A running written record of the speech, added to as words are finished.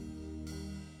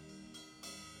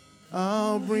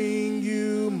I'll bring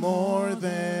you more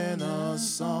than a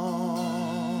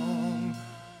song,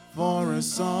 for a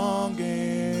song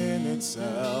in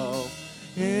itself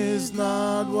is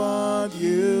not what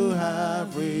you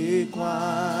have required.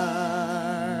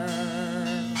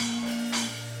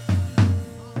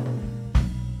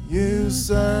 You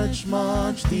search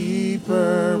much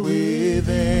deeper within,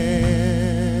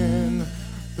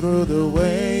 through the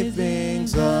way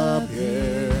things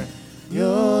appear.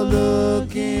 You're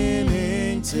looking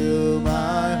into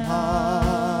my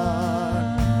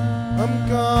heart. I'm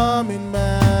coming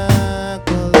back,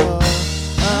 oh Lord.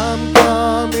 I'm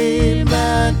coming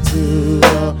back to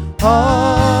the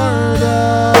heart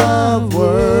of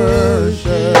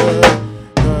worship,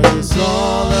 'cause it's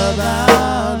all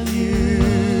about you.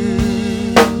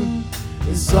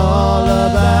 It's all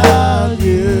about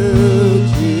you,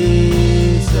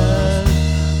 Jesus.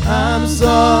 I'm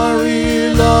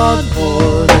sorry, Lord,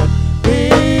 for the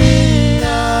thing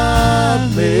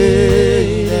I've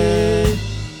made,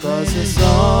 'cause it's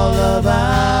all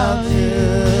about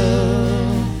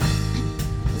you.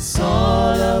 It's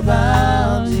all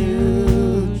about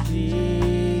you,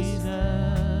 Jesus.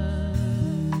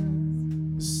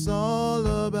 It's all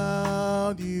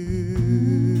about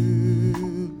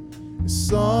you.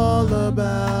 It's all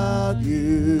about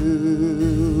you.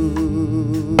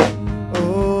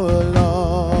 Oh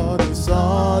Lord, it's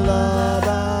all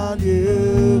about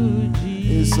you.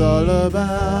 It's all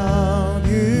about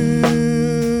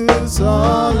you. It's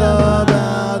all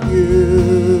about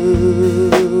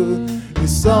you.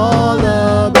 It's all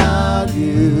about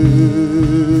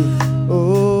you.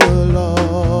 Oh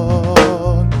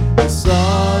Lord, it's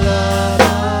all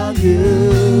about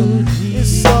you.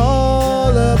 It's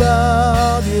all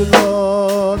about you,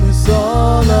 Lord. It's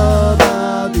all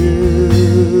about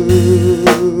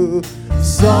you.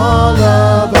 It's all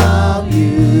about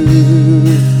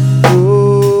you.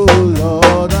 Oh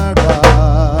Lord our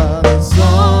God, it's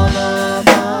all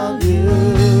about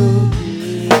you,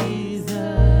 Jesus.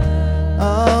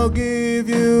 I'll give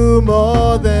you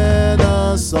more than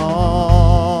a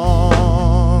song,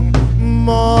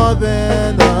 more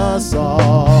than a song,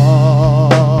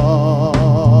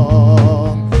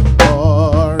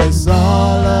 for it's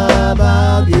all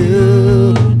about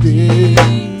you,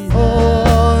 Jesus.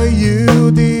 Oh,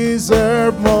 you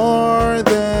deserve more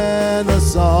than a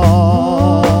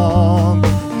song,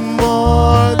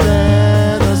 more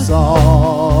than a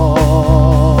song,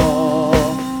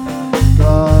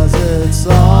 'cause it's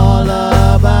all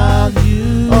about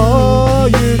you. Oh,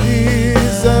 you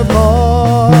deserve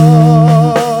more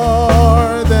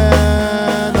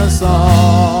than a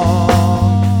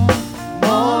song,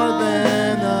 more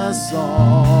than a song,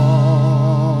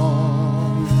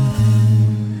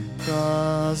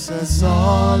 'cause it's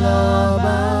all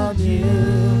about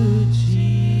you,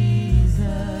 Jesus.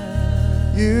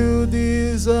 You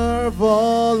deserve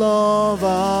all of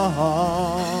our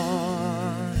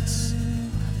hearts,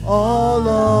 all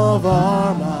of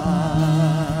our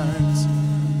minds.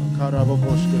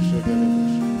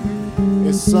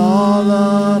 It's all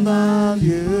about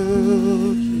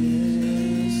you,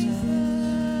 Jesus.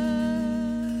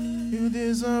 You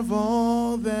deserve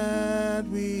all that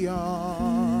we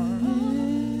are,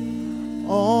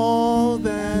 all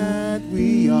that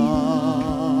we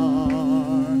are.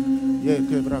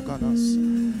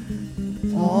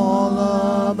 All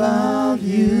about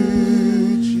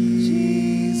you,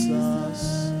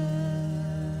 Jesus.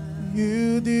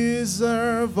 You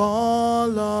deserve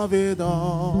all of it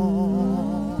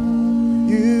all.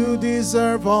 You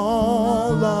deserve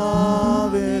all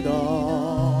of it all.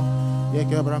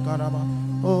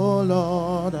 Oh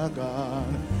Lord our God,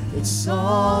 it's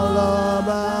all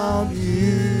about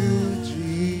you,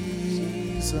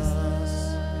 Jesus.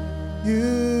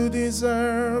 You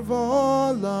deserve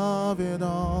all of it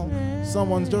all.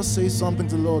 Someone just say something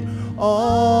to the Lord.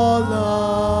 All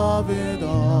of it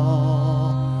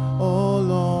all. Oh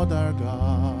Lord our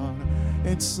God,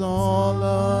 it's all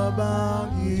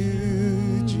about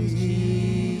you,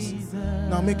 Jesus.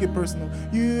 Now make it personal.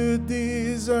 You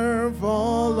deserve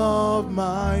all of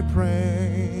my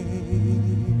praise,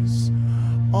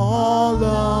 all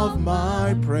of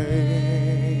my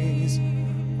praise,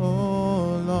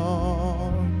 oh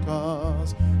Lord,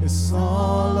 'cause it's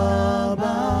all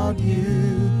about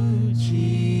you,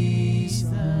 Jesus.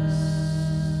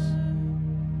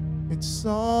 It's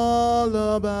all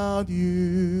about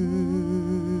you.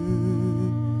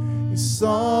 It's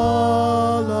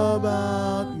all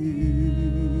about you.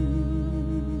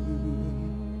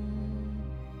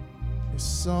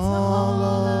 It's all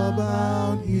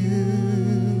about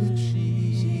you,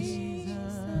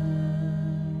 Jesus.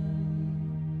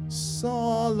 It's It's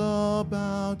all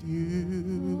about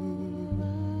you.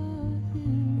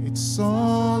 It's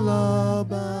all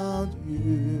about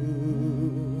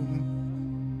you.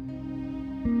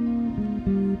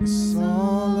 It's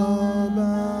all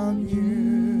about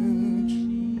you,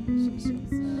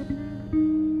 Jesus.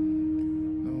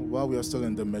 While we are still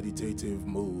in the meditative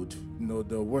mood,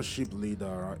 the worship leader,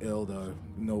 our elder,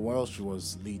 while she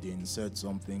was leading, said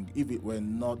something. If it were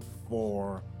not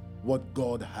for what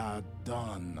God had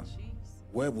done,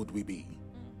 where would we be?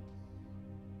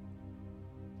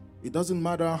 It doesn't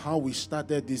matter how we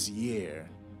started this year.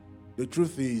 The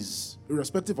truth is,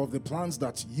 irrespective of the plans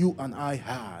that you and I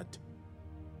had,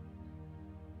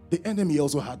 the enemy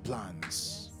also had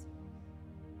plans.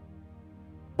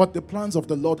 But the plans of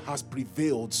the Lord has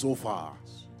prevailed so far.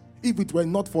 If it were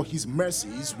not for his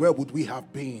mercies, where would we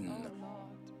have been?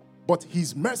 But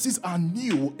his mercies are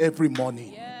new every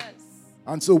morning.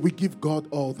 And so we give God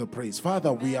all the praise.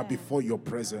 Father, we are before your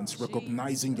presence,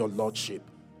 recognizing your lordship,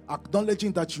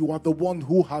 acknowledging that you are the one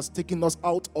who has taken us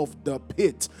out of the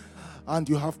pit, and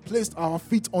you have placed our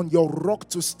feet on your rock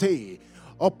to stay.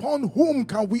 Upon whom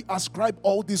can we ascribe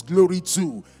all this glory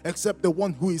to, except the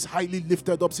one who is highly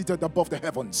lifted up, seated above the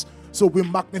heavens? So we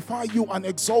magnify you and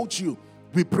exalt you.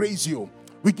 We praise you.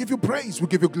 We give you praise. We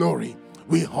give you glory.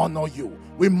 We honor you.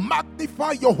 We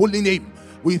magnify your holy name.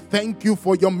 We thank you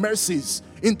for your mercies.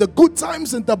 In the good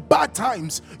times and the bad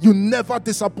times, you never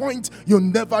disappoint. You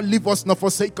never leave us nor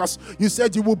forsake us. You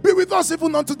said you will be with us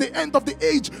even unto the end of the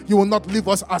age. You will not leave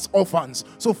us as orphans.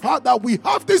 So, Father, we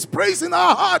have this praise in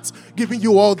our hearts, giving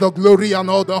you all the glory and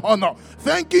all the honor.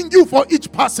 Thanking you for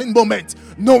each passing moment,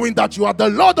 knowing that you are the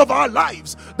Lord of our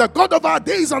lives, the God of our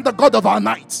days and the God of our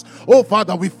nights. Oh,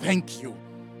 Father, we thank you.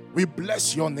 We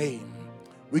bless your name.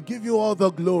 We give you all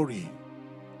the glory,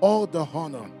 all the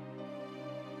honor.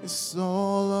 It's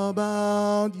all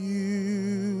about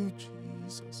you,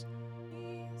 Jesus.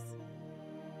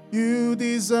 You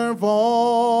deserve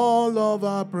all of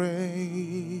our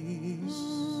praise.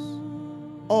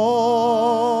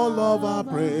 All of our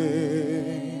praise.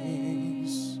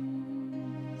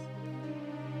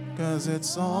 'Cause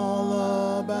it's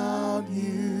all about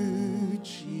you,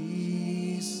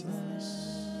 Jesus.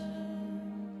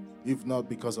 If not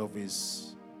because of his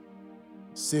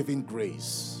saving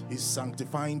grace, his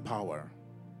sanctifying power,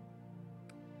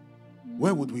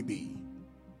 where would we be?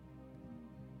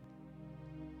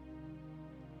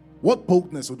 What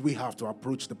boldness would we have to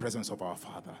approach the presence of our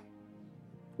Father?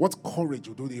 What courage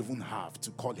would we even have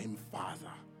to call him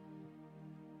Father?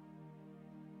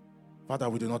 Father,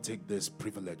 we do not take this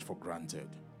privilege for granted.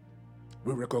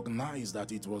 We recognize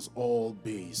that it was all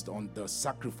based on the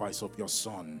sacrifice of your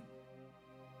Son.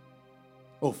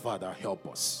 Oh, Father, help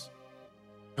us.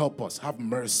 Help us, have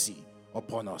mercy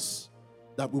upon us,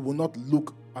 that we will not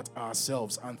look at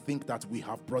ourselves and think that we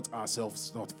have brought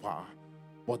ourselves not far,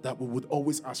 but that we would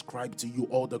always ascribe to you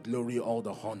all the glory, all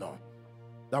the honor,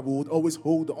 that we would always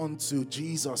hold on to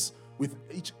Jesus with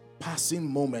each passing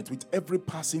moment, with every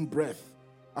passing breath,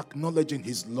 acknowledging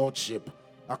his lordship,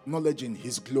 acknowledging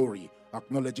his glory,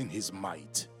 acknowledging his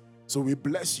might. So we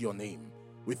bless your name.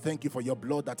 We thank you for your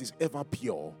blood that is ever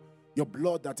pure, your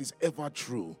blood that is ever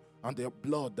true, and the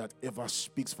blood that ever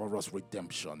speaks for us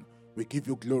redemption. We give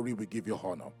you glory, we give you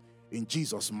honor. In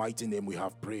Jesus' mighty name we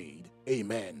have prayed.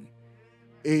 Amen.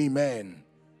 Amen.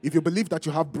 If you believe that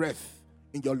you have breath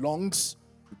in your lungs,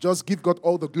 just give God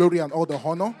all the glory and all the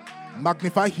honor.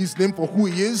 Magnify his name for who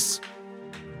he is.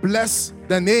 Bless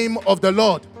the name of the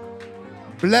Lord.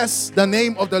 Bless the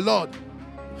name of the Lord.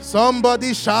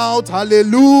 Somebody shout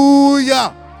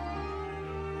hallelujah.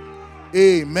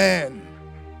 Amen.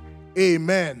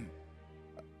 Amen.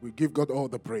 We give God all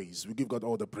the praise. We give God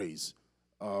all the praise.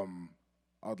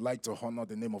 I'd like to honor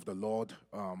the name of the Lord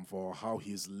for how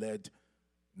he's led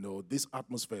this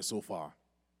atmosphere so far.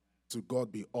 To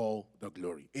God be all the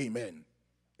glory. Amen.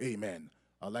 Amen.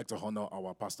 I'd like to honor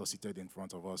our pastor seated in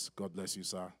front of us. God bless you,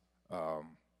 sir.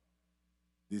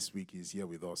 This week he's here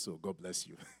with us, so God bless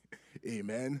you.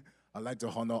 Amen. I'd like to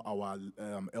honor our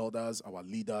elders, our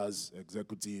leaders,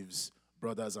 executives,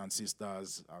 brothers and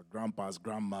sisters, our grandpas,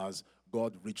 grandmas.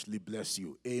 God richly bless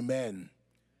you. Amen.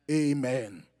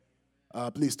 Amen.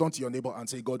 Please turn to your neighbor and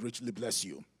say, God richly bless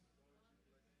you.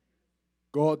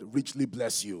 God richly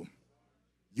bless you.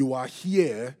 You are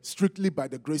here strictly by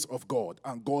the grace of God,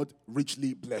 and God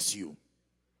richly bless you.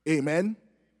 Amen.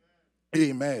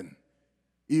 Amen.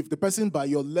 If the person by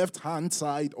your left-hand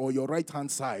side or your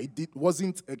right-hand side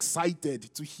wasn't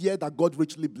excited to hear that God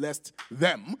richly blessed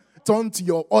them, turn to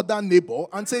your other neighbor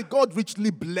and say, God richly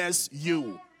bless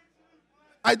you.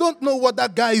 I don't know what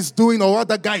that guy is doing or what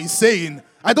that guy is saying.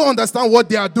 I don't understand what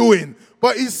they are doing.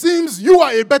 But it seems you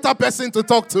are a better person to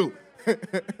talk to.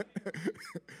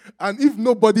 And if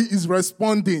nobody is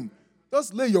responding,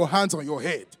 just lay your hands on your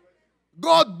head.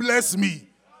 God bless me.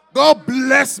 God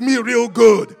bless me real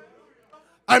good.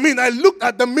 I mean, I looked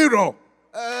at the mirror.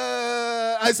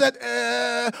 I said,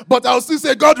 but I'll still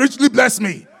say, God richly bless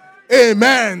me.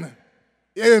 Amen.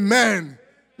 Amen.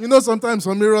 You know, sometimes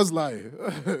some mirrors lie.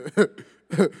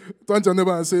 Turn to your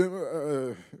neighbor and say,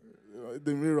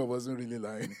 the mirror wasn't really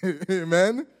lying.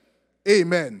 Amen.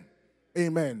 Amen.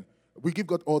 Amen. We give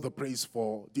God all the praise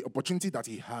for the opportunity that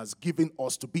He has given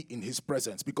us to be in His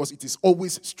presence, because it is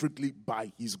always strictly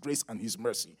by His grace and His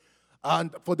mercy.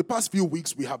 And for the past few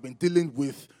weeks, we have been dealing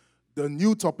with the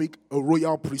new topic, a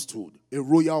royal priesthood. A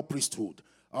royal priesthood.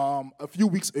 A few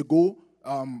weeks ago,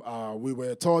 we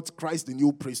were taught Christ the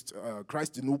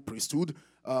new priesthood.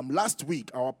 Last week,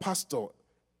 our pastor,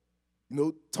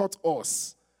 taught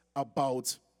us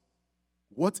about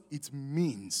what it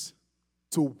means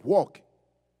to walk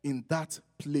in that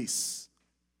place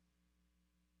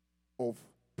of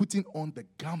putting on the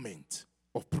garment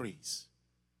of praise.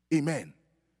 Amen.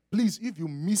 Please, if you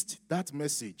missed that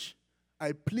message,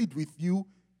 I plead with you,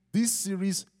 this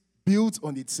series builds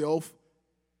on itself.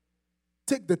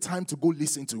 Take the time to go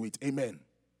listen to it. Amen.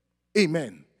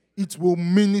 Amen. It will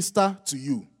minister to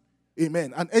you.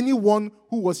 Amen. And anyone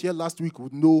who was here last week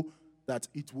would know that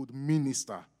it would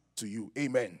minister to you.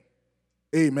 Amen.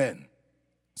 Amen.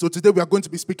 So today we are going to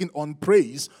be speaking on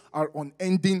praise, our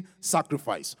unending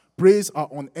sacrifice. Praise, our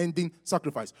unending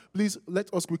sacrifice. Please,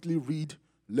 let us quickly read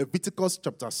Leviticus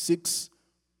chapter 6,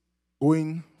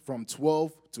 going from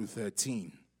 12 to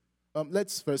 13.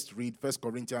 Let's first read 1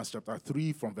 Corinthians chapter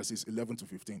 3 from verses 11 to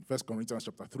 15. 1 Corinthians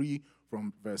chapter 3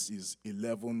 from verses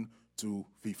 11 to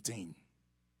 15.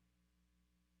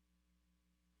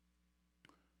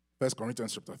 1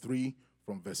 Corinthians chapter 3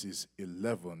 from verses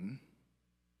 11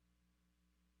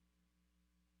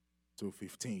 to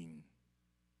 15.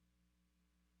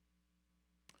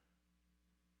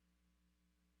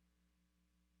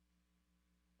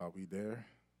 Are we there?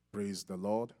 Praise the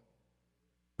Lord.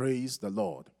 Praise the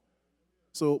Lord.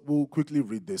 So we'll quickly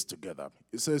read this together.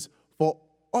 It says, "For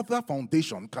other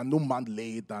foundation can no man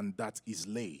lay than that is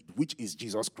laid, which is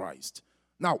Jesus Christ.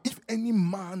 Now, if any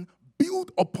man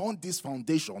build upon this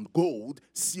foundation gold,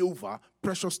 silver,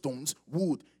 precious stones,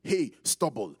 wood, hay,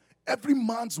 stubble, every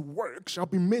man's work shall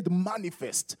be made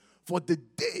manifest, for the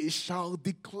day shall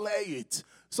declare it."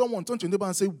 Someone turn to your neighbor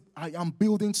and say, I am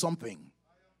building something.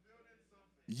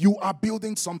 You are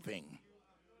building something.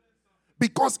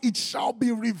 Because it shall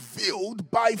be revealed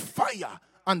by fire,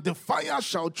 and the fire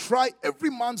shall try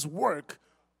every man's work,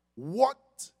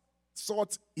 what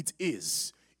sort it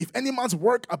is. If any man's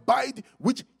work abide,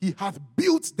 which he hath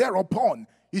built thereupon,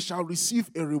 he shall receive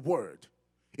a reward.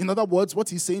 In other words, what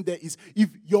he's saying there is,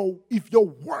 if your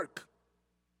work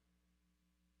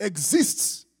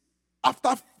exists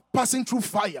after passing through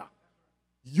fire,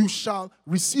 you shall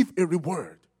receive a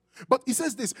reward. But he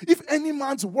says this, if any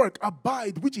man's work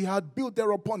abide, which he had built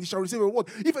thereupon, he shall receive a reward.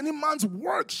 If any man's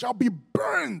work shall be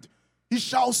burned, he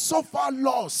shall suffer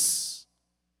loss.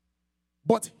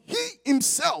 But he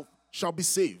himself shall be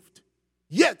saved,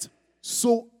 yet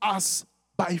so as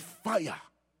by fire.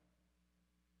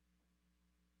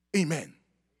 Amen.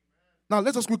 Now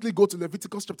let us quickly go to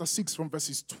Leviticus chapter 6 from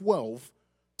verses 12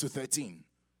 to 13.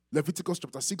 Leviticus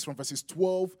chapter 6 from verses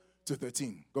 12 to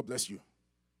 13. God bless you.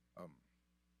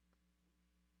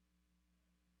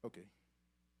 Okay.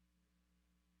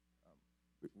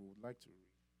 We would like to read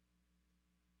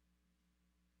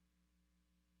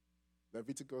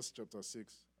Leviticus chapter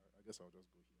 6. I guess I'll just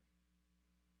go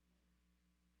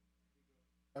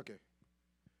here. Okay.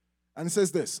 And it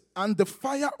says this, "And the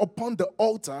fire upon the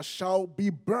altar shall be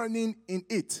burning in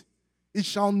it. It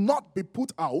shall not be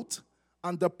put out,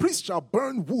 and the priest shall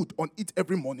burn wood on it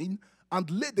every morning, and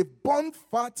lay the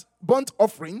burnt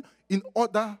offering in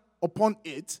order upon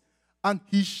it, and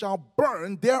he shall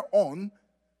burn thereon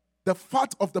the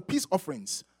fat of the peace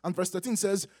offerings." And verse 13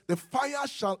 says, "The fire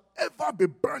shall ever be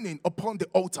burning upon the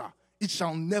altar. It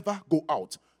shall never go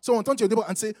out." So turn to your neighbor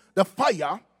and say, the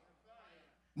fire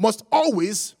must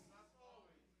always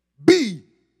be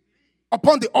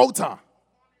upon the altar,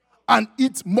 and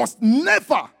it must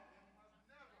never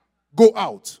go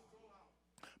out.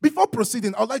 Before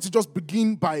proceeding, I'd like to just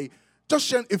begin by just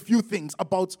sharing a few things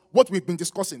about what we've been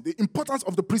discussing, the importance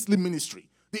of the priestly ministry.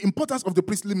 The importance of the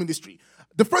priestly ministry.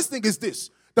 The first thing is this: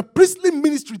 the priestly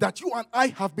ministry that you and I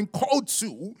have been called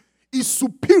to is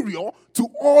superior to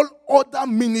all other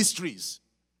ministries.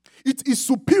 It is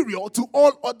superior to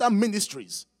all other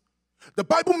ministries. The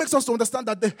Bible makes us to understand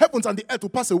that the heavens and the earth will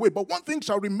pass away, but one thing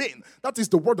shall remain. That is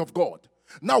the word of God.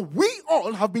 Now, we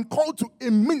all have been called to a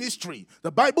ministry.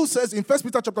 The Bible says in 1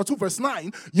 Peter chapter 2, verse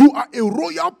 9, you are a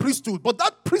royal priesthood. But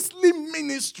that priestly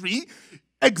ministry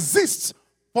exists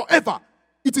forever.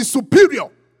 It is superior.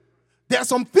 There are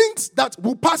some things that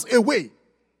will pass away.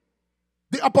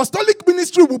 The apostolic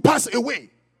ministry will pass away.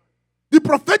 The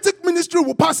prophetic ministry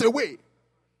will pass away.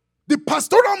 The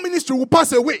pastoral ministry will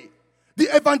pass away.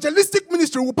 The evangelistic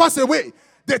ministry will pass away.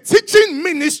 The teaching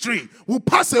ministry will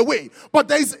pass away. But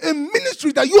there is a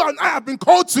ministry that you and I have been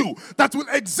called to that will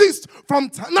exist from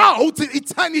now to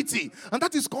eternity. And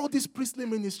that is called this priestly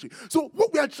ministry. So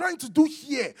what we are trying to do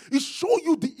here is show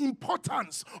you the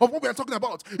importance of what we are talking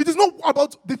about. It is not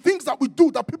about the things that we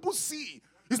do that people see.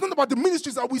 It's not about the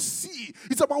ministries that we see.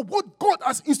 It's about what God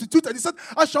has instituted. He said,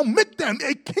 I shall make them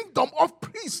a kingdom of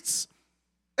priests.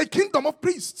 A kingdom of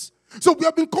priests. So we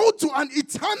have been called to an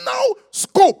eternal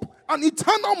scope, an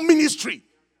eternal ministry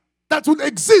that will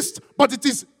exist, but it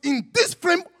is in this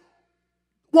framework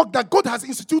that God has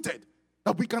instituted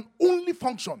that we can only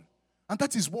function. And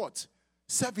that is what?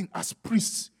 Serving as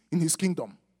priests in his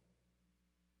kingdom.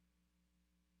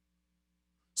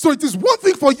 So it is one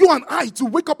thing for you and I to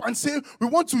wake up and say, we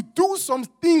want to do some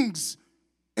things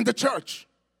in the church.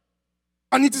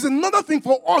 And it is another thing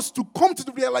for us to come to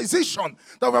the realization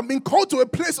that we have been called to a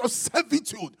place of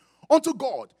servitude unto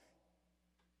God.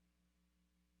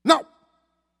 Now,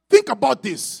 think about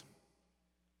this.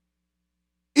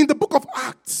 In the book of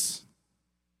Acts,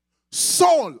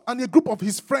 Saul and a group of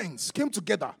his friends came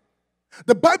together.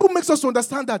 The Bible makes us to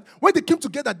understand that when they came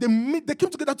together, they came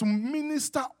together to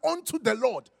minister unto the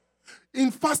Lord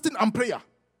in fasting and prayer.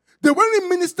 They weren't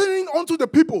ministering unto the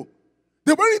people.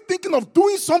 They weren't thinking of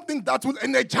doing something that will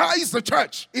energize the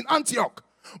church in Antioch.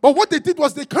 But what they did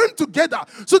was they came together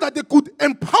so that they could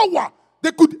empower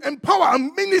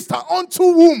and minister unto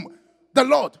whom? The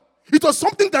Lord. It was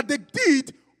something that they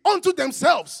did unto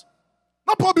themselves.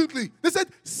 Not publicly. They said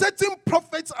certain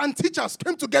prophets and teachers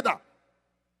came together.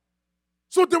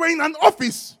 So they were in an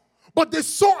office, but they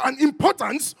saw an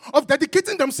importance of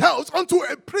dedicating themselves unto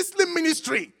a priestly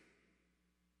ministry.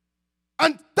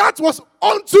 And that was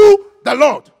unto the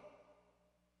Lord.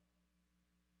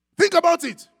 Think about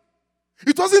it.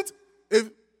 It wasn't a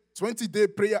 20-day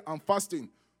prayer and fasting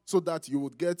so that you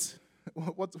would get,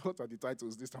 what are the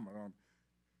titles this time around?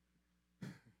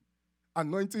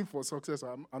 Anointing for success,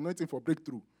 anointing for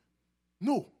breakthrough.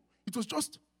 No, it was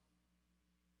just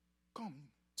come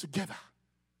together.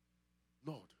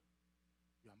 Lord,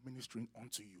 we are ministering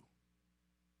unto you.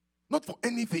 Not for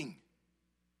anything.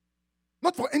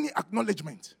 Not for any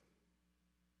acknowledgement.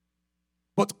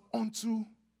 But unto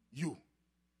you.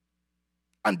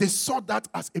 And they saw that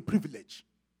as a privilege.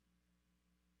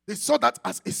 They saw that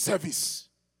as a service.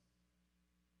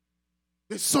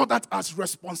 They saw that as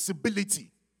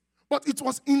responsibility. But it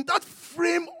was in that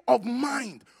frame of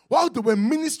mind, while they were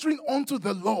ministering unto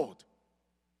the Lord,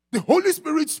 the Holy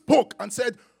Spirit spoke and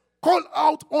said, call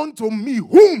out unto me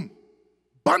whom?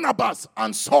 Barnabas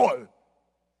and Saul.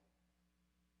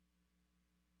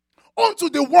 Unto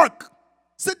the work.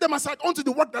 Set them aside unto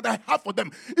the work that I have for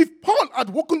them. If Paul had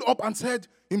woken up and said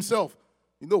himself,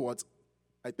 you know what?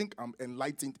 I think I'm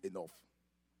enlightened enough.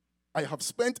 I have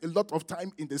spent a lot of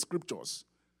time in the scriptures.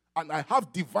 And I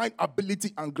have divine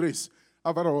ability and grace.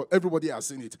 Everybody has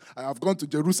seen it. I have gone to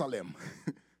Jerusalem.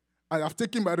 I have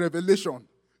taken my revelation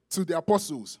to the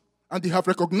apostles. And they have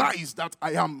recognized that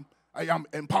I am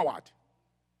empowered.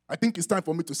 I think it's time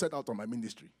for me to set out on my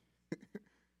ministry.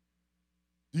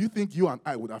 Do you think you and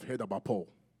I would have heard about Paul?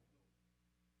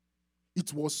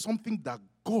 It was something that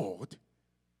God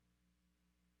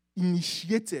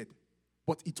initiated,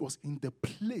 but it was in the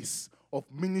place of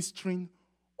ministering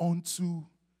unto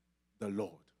the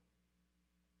Lord.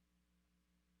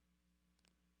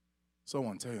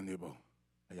 Someone tell your neighbor,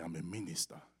 I am a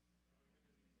minister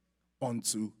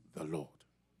unto the Lord.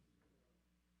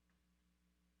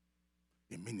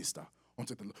 A minister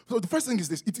unto the Lord. So the first thing is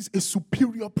this, it is a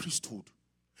superior priesthood.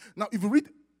 Now, if you read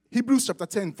Hebrews chapter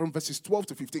 10 from verses 12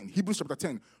 to 15, Hebrews chapter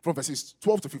 10 from verses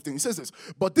 12 to 15, it says this,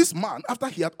 but this man, after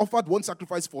he had offered one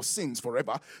sacrifice for sins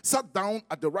forever, sat down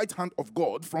at the right hand of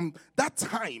God from that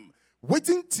time,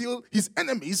 waiting till his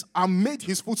enemies are made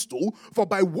his footstool, for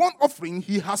by one offering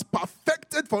he has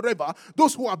perfected forever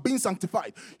those who are being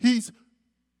sanctified. His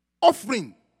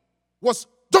offering was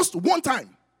just one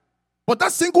time, but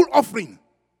that single offering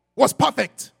was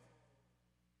perfect.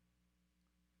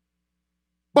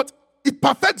 But it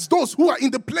perfects those who are in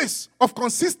the place of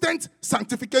consistent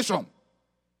sanctification.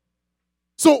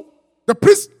 So, the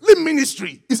priestly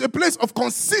ministry is a place of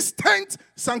consistent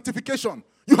sanctification.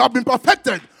 You have been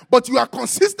perfected, but you are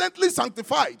consistently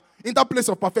sanctified in that place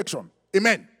of perfection.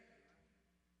 Amen.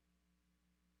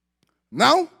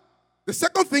 Now, the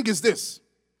second thing is this.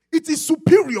 It is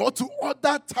superior to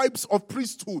other types of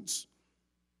priesthoods.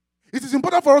 It is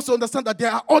important for us to understand that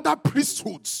there are other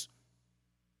priesthoods.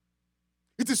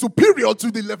 It is superior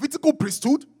to the Levitical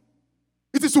priesthood.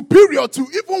 It is superior to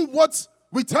even what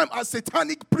we term as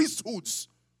satanic priesthoods.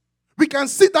 We can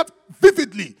see that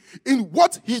vividly in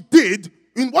what he did,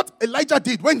 in what Elijah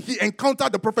did when he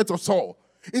encountered the prophet of Saul.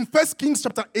 In 1 Kings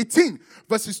chapter 18,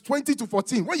 verses 20 to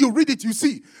 14, when you read it, you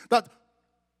see that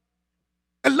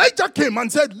Elijah came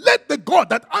and said, let the God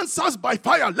that answers by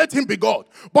fire, let him be God.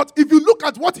 But if you look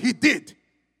at what he did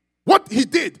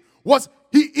was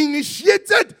he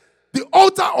initiated the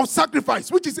altar of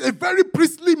sacrifice, which is a very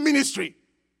priestly ministry.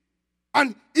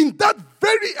 And in that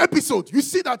very episode, you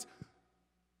see that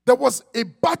there was a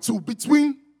battle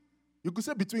between, you could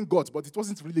say between gods, but it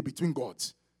wasn't really between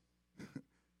gods.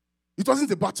 It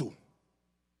wasn't a battle.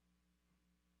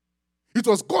 It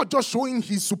was God just showing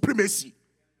his supremacy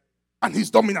and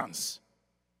his dominance.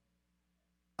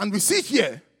 And we see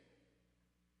here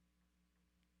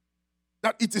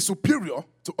that it is superior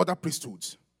to other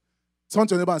priesthoods. Turn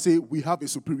to your neighbor and say, we have a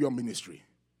superior ministry.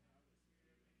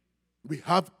 We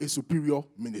have a superior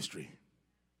ministry.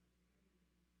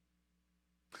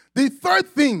 The third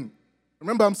thing,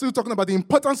 remember I'm still talking about the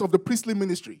importance of the priestly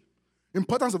ministry.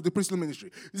 Importance of the priestly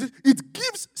ministry. It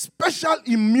gives special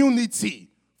immunity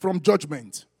from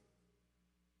judgment.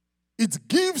 It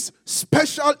gives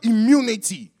special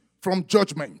immunity from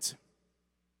judgment.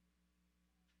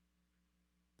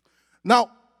 Now,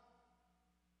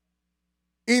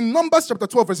 in Numbers chapter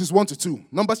 12, verses 1 to 2,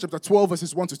 Numbers chapter 12,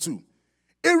 verses 1 to 2,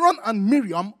 Aaron and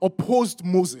Miriam opposed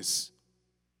Moses.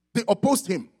 They opposed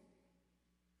him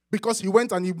because he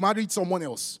went and he married someone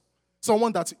else,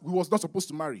 someone that he was not supposed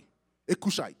to marry, a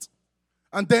Cushite.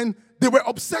 And then they were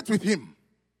upset with him.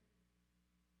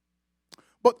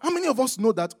 But how many of us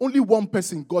know that only one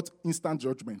person got instant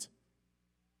judgment?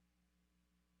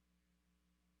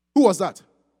 Who was that?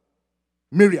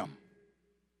 Miriam.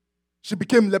 She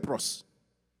became leprous.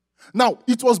 Now,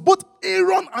 it was both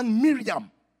Aaron and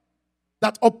Miriam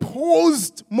that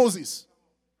opposed Moses.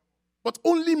 But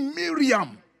only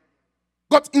Miriam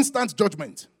got instant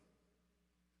judgment.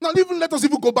 Now, let us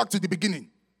even go back to the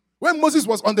beginning. When Moses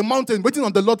was on the mountain waiting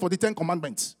on the Lord for the 10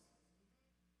 commandments.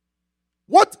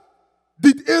 What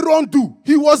did Aaron do?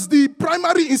 He was the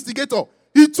primary instigator.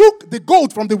 He took the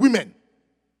gold from the women.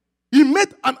 He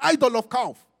made an idol of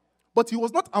calf. But he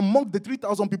was not among the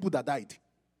 3,000 people that died.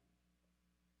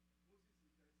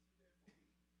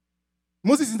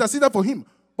 Moses interceded for him.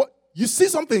 But you see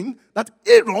something, that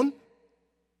Aaron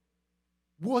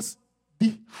was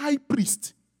the high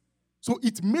priest. So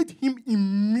it made him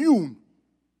immune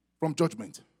from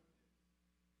judgment.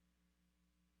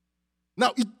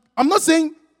 Now, I'm not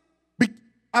saying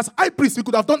as high priest he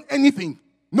could have done anything.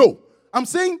 No. I'm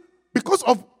saying because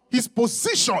of his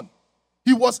position,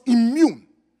 he was immune.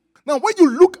 Now, when you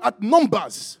look at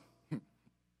Numbers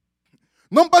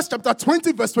chapter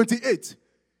 20, verse 28,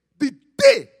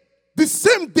 the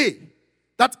same day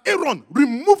that Aaron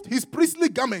removed his priestly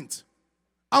garment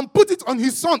and put it on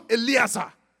his son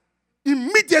Eleazar,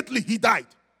 immediately he died.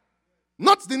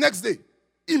 Not the next day.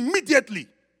 Immediately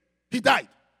he died.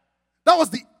 That was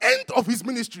the end of his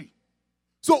ministry.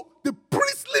 So the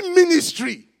priestly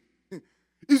ministry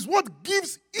is what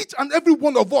gives each and every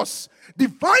one of us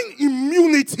divine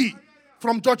immunity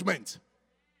from judgment.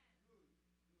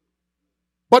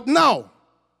 But now,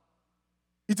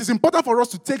 it is important for us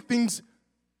to take things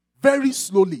very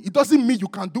slowly. It doesn't mean you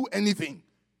can do anything,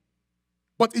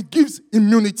 but it gives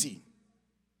immunity.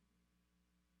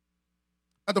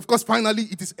 And of course, finally,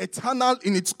 it is eternal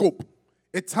in its scope.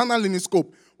 Eternal in its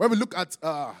scope. When you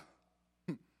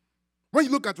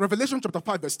look at Revelation chapter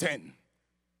 5, verse 10,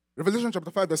 Revelation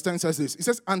chapter 5, verse 10 says this. It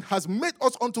says, and has made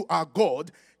us unto our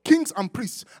God kings and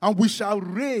priests, and we shall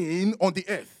reign on the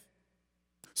earth.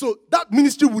 So that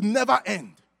ministry would never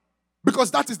end,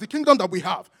 because that is the kingdom that we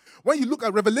have. When you look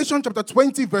at Revelation chapter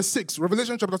 20, verse 6,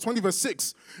 Revelation chapter 20, verse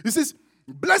 6, it says,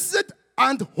 blessed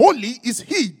and holy is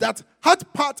he that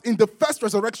had part in the first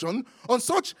resurrection. On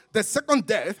such the second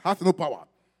death hath no power.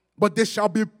 But they shall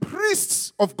be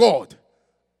priests of God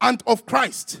and of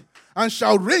Christ, and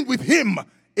shall reign with him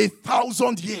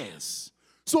 1,000 years.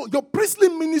 So your priestly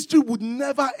ministry would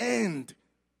never end.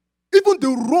 Even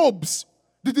the robes,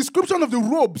 the description of the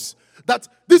robes that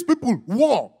these people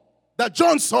wore, that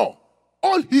John saw,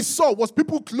 all he saw was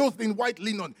people clothed in white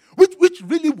linen, which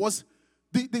really was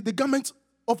the garment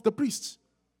of the priests.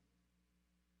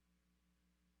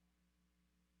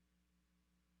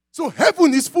 So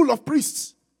heaven is full of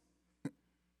priests.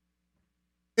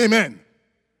 Amen.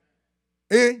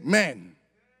 Amen.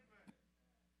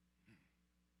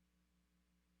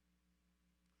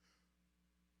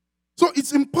 So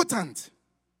it's important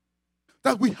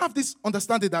that we have this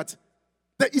understanding that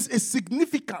there is a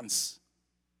significance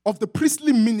of the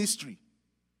priestly ministry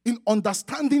in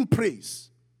understanding praise.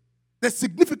 There's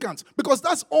significance because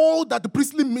that's all that the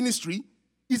priestly ministry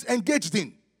is engaged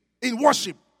in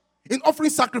worship, in offering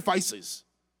sacrifices.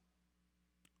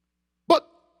 But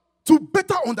to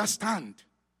better understand,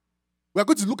 we are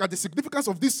going to look at the significance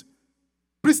of this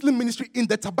priestly ministry in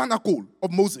the tabernacle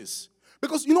of Moses.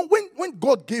 Because, when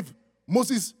God gave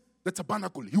Moses the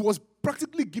tabernacle, he was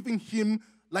practically giving him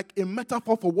like a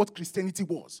metaphor for what Christianity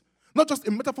was. Not just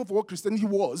a metaphor for what Christianity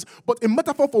was, but a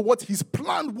metaphor for what his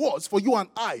plan was for you and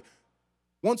I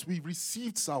once we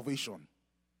received salvation.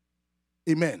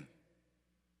 Amen.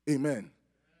 Amen.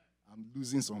 I'm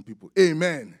losing some people.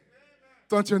 Amen.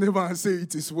 Turn to your neighbor and say,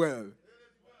 it is well.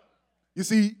 You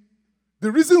see,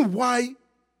 the reason why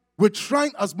we're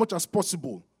trying as much as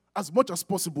possible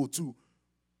to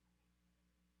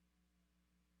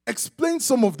explain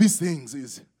some of these things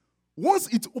is, once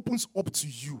it opens up to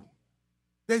you,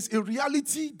 there's a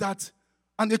reality that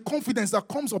and a confidence that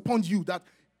comes upon you that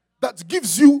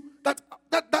gives you that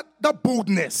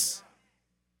boldness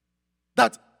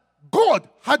that God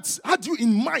had you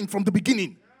in mind from the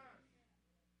beginning.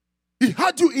 He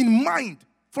had you in mind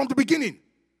from the beginning,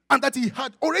 and that he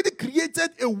had already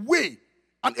created a way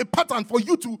and a pattern for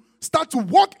you to start to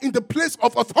walk in the place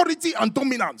of authority and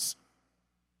dominance.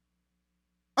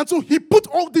 And so he put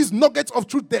all these nuggets of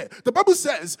truth there. The Bible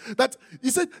says that he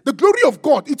said the glory of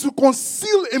God is to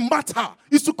conceal a matter,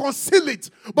 is to conceal it.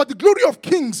 But the glory of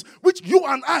kings, which you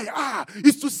and I are,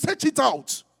 is to search it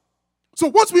out. So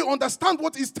once we understand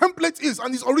what his template is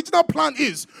and his original plan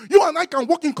is, you and I can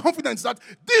walk in confidence that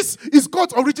this is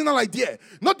God's original idea.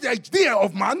 Not the idea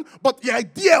of man, but the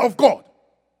idea of God.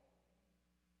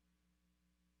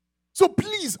 So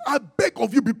please, I beg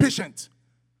of you, be patient.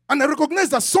 And I recognize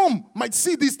that some might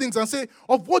see these things and say,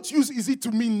 of what use is it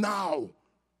to me now?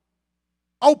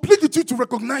 I'll plead with you to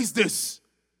recognize this.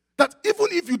 That even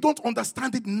if you don't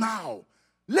understand it now,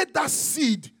 let that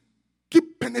seed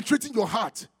keep penetrating your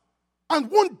heart. And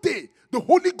one day, the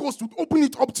Holy Ghost will open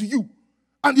it up to you.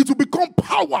 And it will become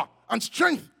power and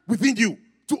strength within you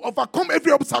to overcome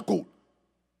every obstacle.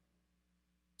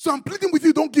 So I'm pleading with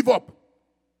you, don't give up.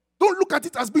 Don't look at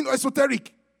it as being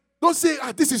esoteric. Don't say,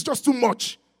 this is just too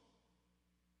much.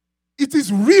 It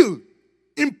is real,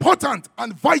 important,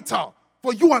 and vital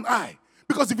for you and I.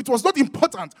 Because if it was not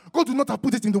important, God would not have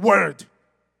put it in the Word.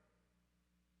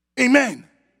 Amen.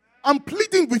 I'm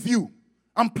pleading with you.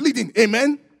 I'm pleading.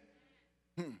 Amen.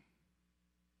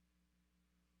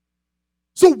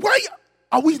 So why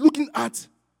are we looking at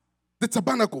the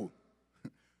tabernacle?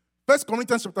 1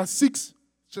 Corinthians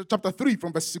chapter 3,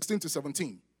 from verse 16 to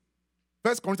 17.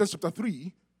 1 Corinthians chapter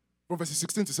 3, from verses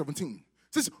 16 to 17.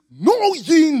 It says, know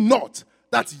ye not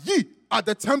that ye are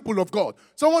the temple of God.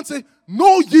 Someone say,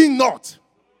 know ye not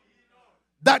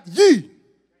that ye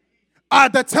are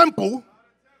the temple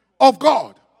of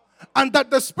God, and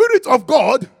that the Spirit of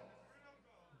God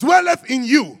dwelleth in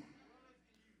you.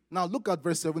 Now look at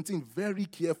verse 17 very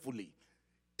carefully.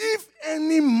 If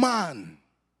any man,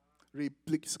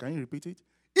 can you repeat it?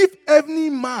 If any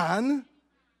man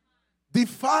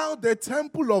defile the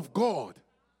temple of God,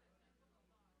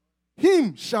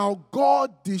 him shall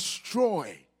God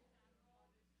destroy.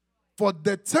 For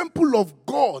the temple of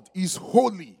God is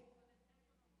holy,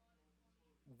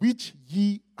 which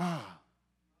ye are.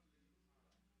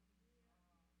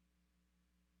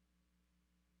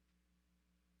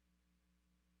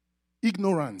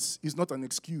 Ignorance is not an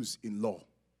excuse in law.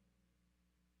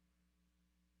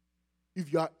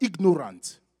 If you are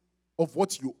ignorant of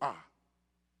what you are,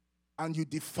 and you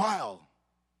defile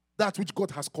that which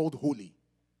God has called holy,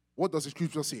 what does the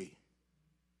scripture say?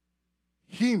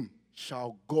 Him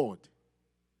shall God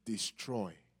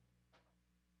destroy.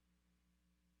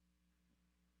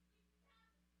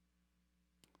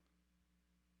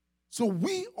 So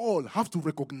we all have to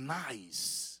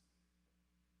recognize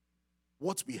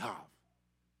what we have,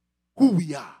 who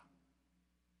we are,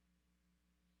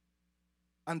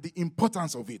 and the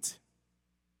importance of it.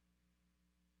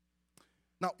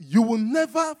 Now, you will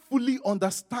never fully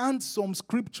understand some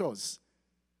scriptures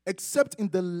except in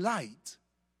the light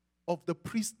of the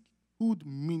priesthood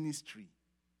ministry.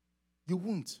 You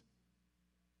won't.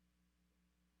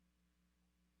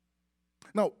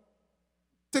 Now,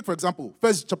 take for example,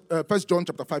 1 John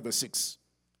chapter 5 verse 6.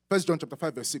 1 John chapter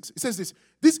 5 verse 6. It says this: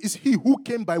 this is he who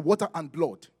came by water and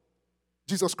blood,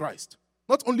 Jesus Christ.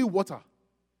 Not only water,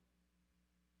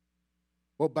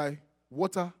 but by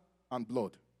water and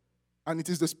blood. And it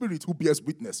is the Spirit who bears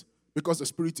witness, because the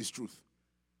Spirit is truth.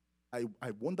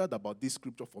 I wondered about this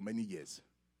scripture for many years.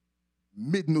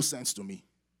 Made no sense to me.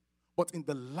 But in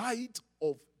the light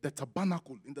of the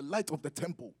tabernacle, in the light of the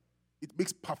temple, it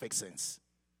makes perfect sense.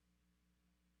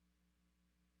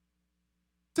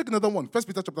 Take another one. 1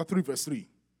 Peter chapter 3, verse 3.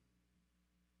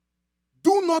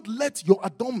 Do not let your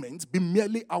adornment be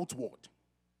merely outward,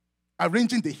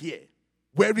 arranging the hair,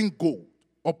 wearing gold,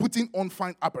 or putting on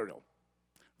fine apparel.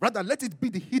 Rather, let it be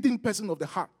the hidden person of the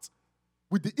heart,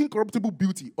 with the incorruptible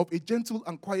beauty of a gentle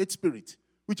and quiet spirit,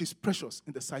 which is precious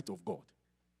in the sight of God.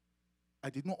 I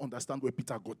did not understand where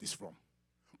Peter got this from.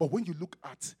 But when you look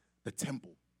at the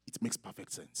temple, it makes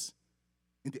perfect sense.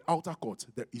 In the outer court,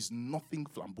 there is nothing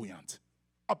flamboyant.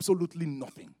 Absolutely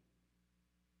nothing.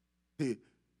 The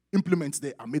implements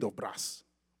there are made of brass.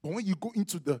 But when you go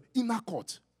into the inner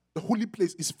court, the holy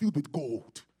place is filled with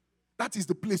gold. That is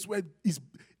the place where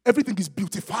everything is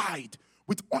beautified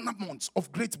with ornaments of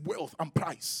great wealth and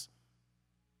price.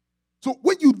 So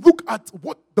when you look at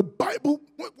what the Bible,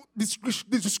 the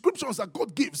descriptions that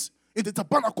God gives in the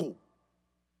tabernacle,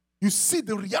 you see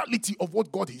the reality of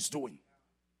what God is doing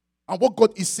and what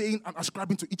God is saying and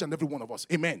ascribing to each and every one of us.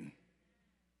 Amen.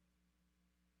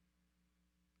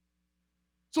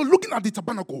 So looking at the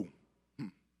tabernacle,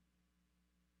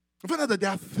 we find out that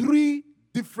there are three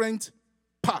different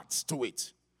parts to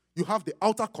it. You have the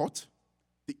outer court,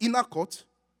 the inner court,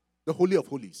 the Holy of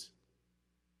Holies.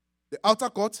 The outer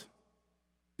court,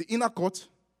 the inner court,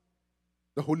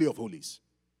 the Holy of Holies.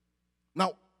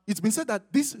 Now, it's been said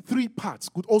that these three parts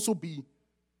could also be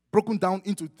broken down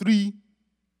into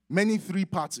many three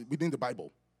parts within the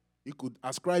Bible. You could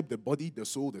ascribe the body, the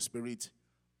soul, the spirit.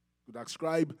 You could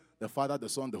ascribe the Father, the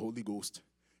Son, the Holy Ghost.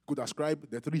 You could ascribe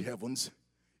the three heavens.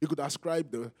 You could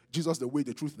ascribe Jesus, the way,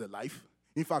 the truth, the life.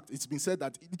 In fact, it's been said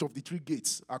that each of the three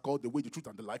gates are called the way, the truth,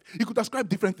 and the life. You could ascribe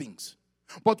different things.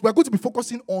 But we're going to be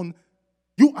focusing on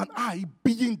you and I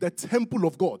being the temple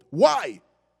of God. Why?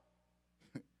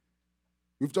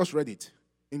 We've just read it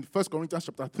in 1 Corinthians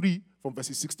chapter 3 from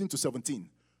verses 16 to 17.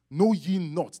 Know ye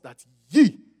not that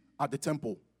ye are the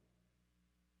temple?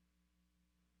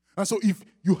 And so if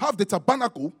you have the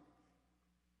tabernacle,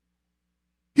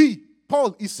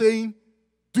 Paul is saying,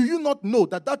 do you not know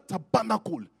that that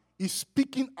tabernacle is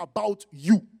speaking about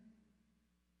you?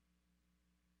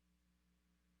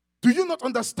 Do you not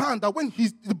understand that when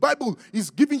the Bible is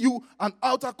giving you an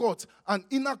outer court, an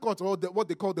inner court, or what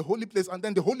they call the holy place, and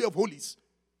then the Holy of Holies,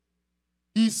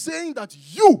 he's saying that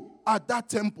you are that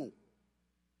temple.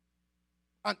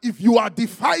 And if you are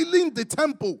defiling the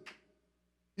temple,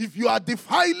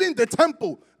 defiling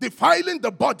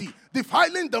the body,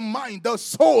 defiling the mind, the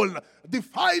soul,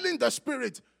 defiling the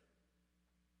spirit.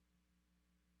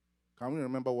 Can we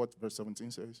remember what verse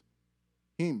 17 says?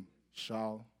 Him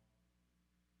shall.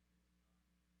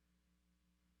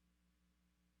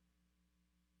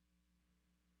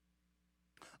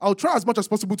 I'll try as much as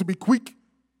possible to be quick.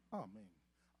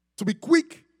 To be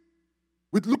quick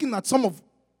with looking at some of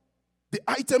the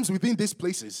items within these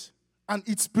places and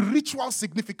its spiritual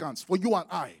significance for you and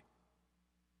I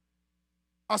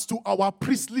as to our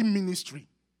priestly ministry.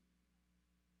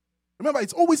 Remember,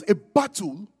 it's always a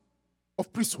battle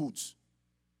of priesthoods.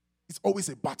 It's always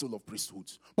a battle of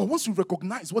priesthoods. But once you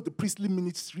recognize what the priestly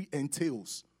ministry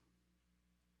entails,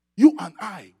 you and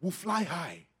I will fly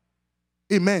high.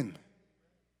 Amen.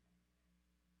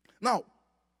 Now,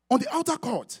 on the outer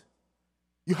court,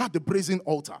 you had the brazen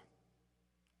altar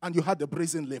and you had the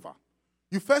brazen laver.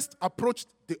 You first approached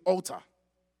the altar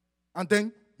and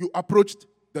then you approached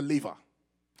the laver.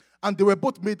 And they were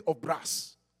both made of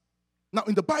brass. Now,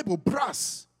 in the Bible,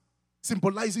 brass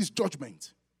symbolizes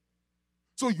judgment.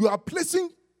 So you are placing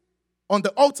on the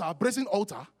altar, brazen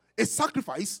altar, a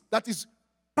sacrifice that is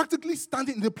practically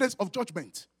standing in the place of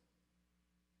judgment.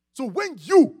 So when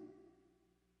you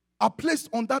are placed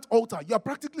on that altar, you are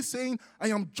practically saying, I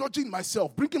am judging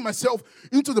myself, bringing myself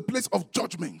into the place of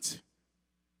judgment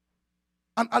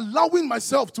and allowing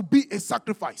myself to be a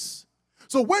sacrifice.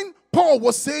 So when Paul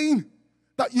was saying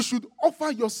that you should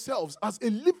offer yourselves as a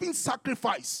living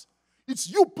sacrifice, it's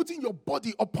you putting your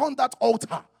body upon that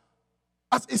altar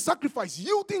as a sacrifice,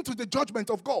 yielding to the judgment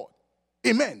of God.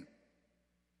 Amen.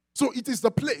 So it is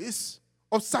the place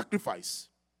of sacrifice.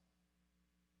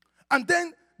 And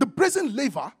then the brazen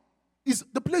laver is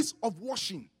the place of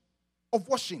washing.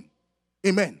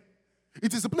 Amen.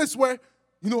 It is a place where,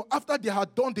 after they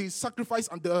had done the sacrifice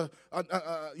and the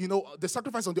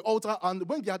sacrifice on the altar, and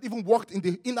when they had even walked in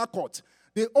the inner court,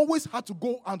 they always had to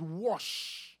go and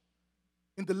wash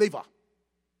in the laver.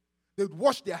 They'd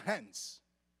wash their hands.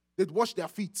 They'd wash their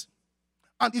feet.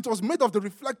 And it was made of the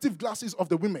reflective glasses of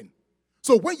the women.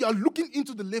 So when you are looking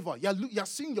into the laver, you are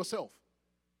seeing yourself,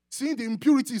 seeing the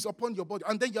impurities upon your body,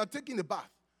 and then you are taking a bath.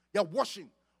 You are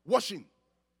washing.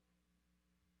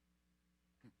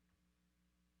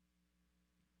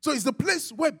 So it's the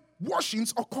place where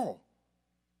washings occur.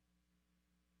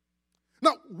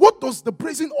 Now, what does the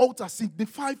brazen altar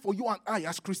signify for you and I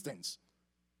as Christians?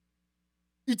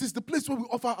 It is the place where we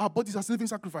offer our bodies as living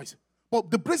sacrifice. But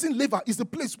the brazen laver is the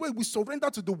place where we surrender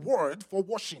to the word for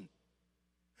washing.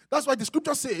 That's why the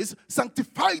scripture says,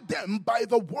 sanctify them by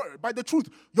the word, by the truth.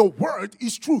 Your word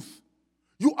is truth.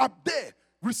 You are there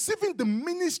receiving the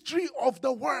ministry of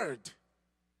the word.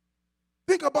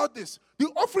 Think about this. The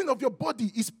offering of your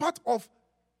body is part of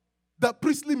the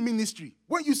priestly ministry.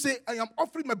 When you say, I am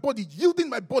offering my body, yielding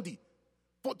my body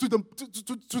to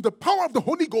the power of the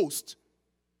Holy Ghost,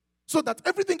 so that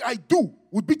everything I do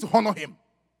would be to honor him.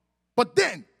 But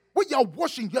then, when you are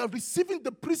washing, you are receiving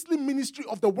the priestly ministry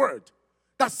of the word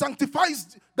that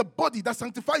sanctifies the body, that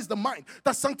sanctifies the mind,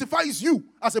 that sanctifies you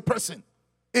as a person.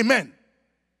 Amen.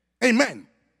 Amen.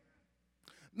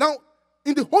 Now,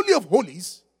 in the Holy of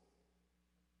Holies,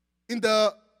 in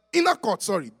the inner court,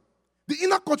 the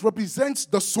inner court represents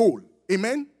the soul.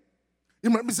 Amen? It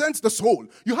represents the soul.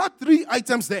 You had 3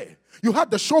 items there. You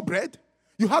had the showbread,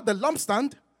 you had the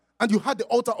lampstand, and you had the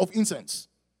altar of incense.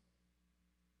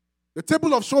 The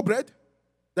table of showbread,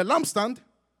 the lampstand,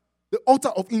 the altar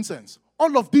of incense.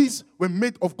 All of these were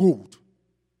made of gold.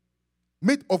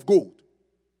 Made of gold.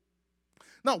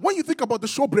 Now, when you think about the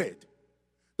showbread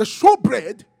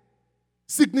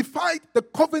signified the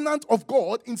covenant of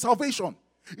God in salvation.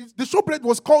 The showbread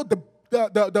was called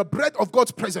the bread of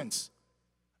God's presence.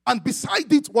 And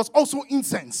beside it was also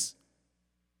incense.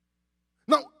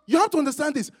 Now, you have to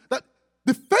understand this, that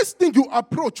the first thing you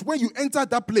approach when you enter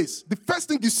that place, the first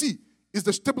thing you see is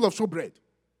the table of showbread.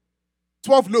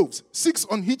 12 loaves, 6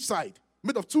 on each side,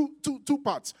 made of two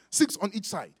parts, 6 on each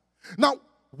side. Now,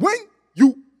 when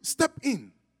you step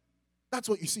in, that's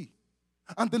what you see.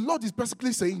 And the Lord is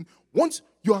basically saying, once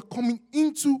you are coming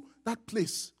into that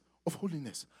place of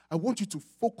holiness, I want you to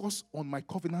focus on my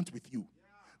covenant with you.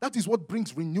 That is what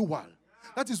brings renewal.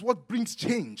 That is what brings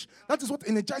change. That is what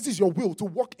energizes your will to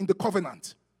walk in the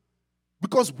covenant.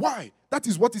 Because why? That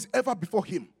is what is ever before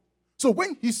him. So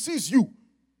when he sees you,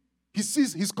 he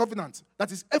sees his covenant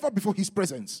that is ever before his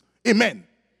presence. Amen.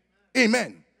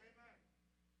 Amen.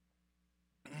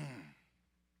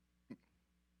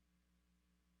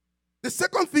 The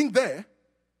second thing there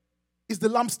is the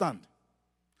lampstand.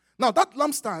 Now that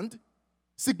lampstand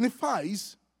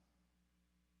signifies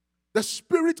the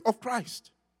Spirit of Christ.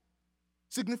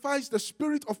 Signifies the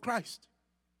Spirit of Christ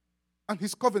and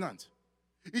his covenant.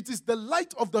 It is the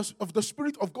light of the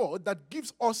Spirit of God that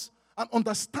gives us an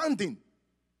understanding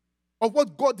of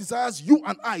what God desires you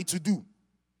and I to do.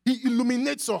 He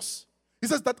illuminates us. He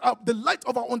says that the light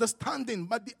of our understanding,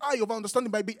 but the eye of our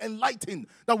understanding might be enlightened,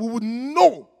 that we would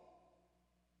know.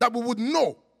 That we would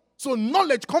know. So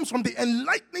knowledge comes from the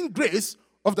enlightening grace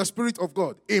of the Spirit of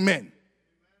God. Amen.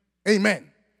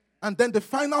 Amen. And then the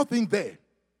final thing there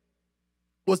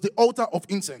was the altar of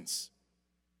incense.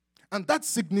 And that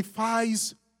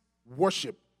signifies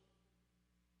worship.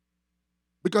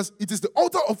 Because it is the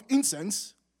altar of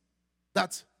incense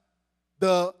that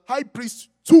the high priest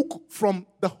took from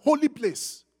the holy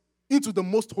place into the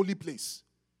most holy place.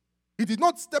 He did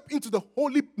not step into the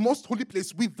most holy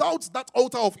place without that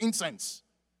altar of incense.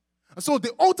 And so the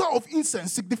altar of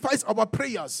incense signifies our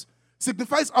prayers,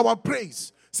 signifies our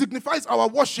praise, signifies our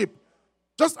worship.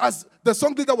 Just as the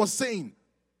song leader was saying,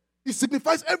 it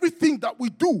signifies everything that we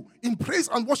do in praise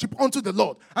and worship unto the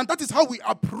Lord. And that is how we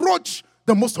approach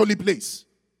the most holy place.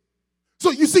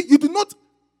 So you see, you do not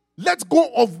let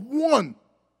go of one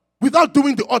without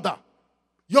doing the other.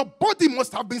 Your body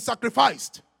must have been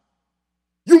sacrificed.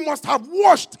 You must have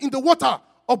washed in the water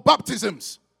of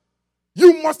baptisms.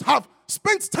 You must have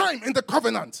spent time in the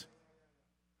covenant.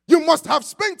 You must have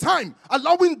spent time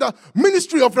allowing the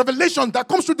ministry of revelation that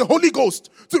comes through the Holy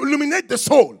Ghost to illuminate the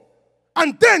soul.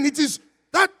 And then it is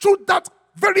that through that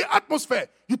very atmosphere,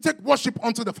 you take worship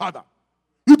unto the Father.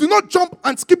 You do not jump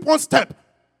and skip one step,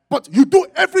 but you do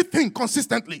everything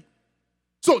consistently.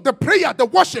 So the prayer, the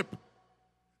worship,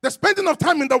 the spending of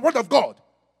time in the Word of God,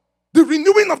 the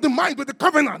renewing of the mind with the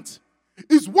covenant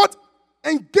is what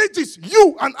engages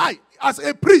you and I as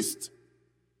a priest.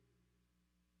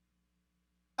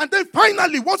 And then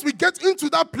finally, once we get into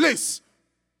that place,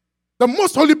 the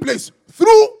most holy place,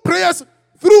 through prayers,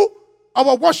 through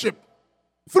our worship,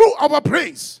 through our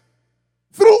praise,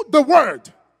 through the word,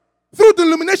 through the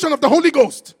illumination of the Holy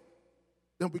Ghost,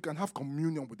 then we can have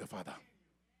communion with the Father.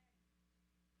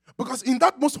 Because in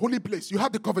that most holy place, you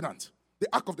had the covenant, the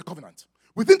Ark of the Covenant.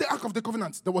 Within the Ark of the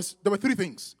Covenant, there were three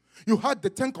things. You had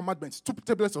the 10 commandments, 2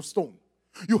 tablets of stone.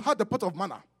 You had the pot of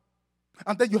manna.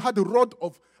 And then you had the rod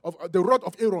of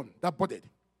Aaron that budded,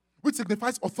 which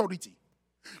signifies authority.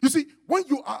 You see, when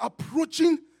you are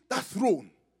approaching that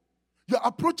throne, you're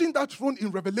approaching that throne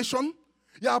in revelation,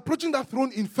 you're approaching that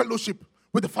throne in fellowship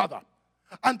with the Father.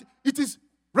 And it is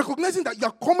recognizing that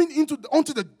you're coming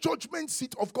onto the judgment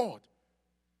seat of God.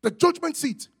 The judgment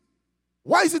seat.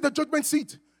 Why is it the judgment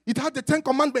seat? It had the 10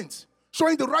 commandments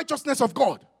showing the righteousness of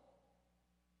God.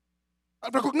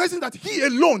 And recognizing that he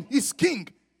alone is king.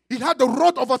 He had the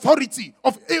rod of authority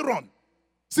of Aaron,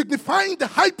 signifying the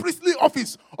high priestly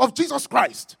office of Jesus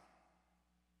Christ.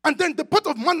 And then the pot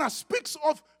of manna speaks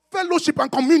of fellowship and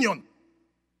communion,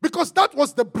 because that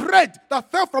was the bread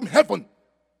that fell from heaven.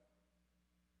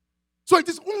 So it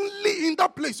is only in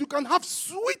that place you can have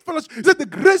sweet fellowship. It said the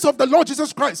grace of the Lord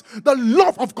Jesus Christ, the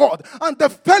love of God, and the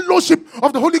fellowship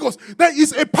of the Holy Ghost. There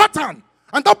is a pattern,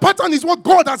 and that pattern is what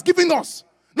God has given us.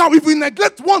 Now, if we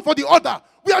neglect one for the other,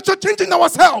 we are just changing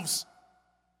ourselves.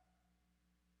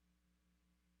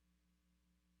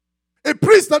 A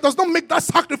priest that does not make that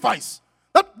sacrifice,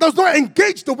 that does not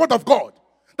engage the word of God,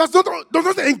 does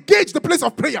not engage the place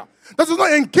of prayer, that does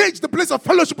not engage the place of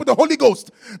fellowship with the Holy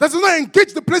Ghost, that does not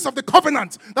engage the place of the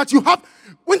covenant that you have.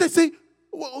 When they say,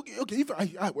 well, okay, if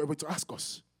I were to ask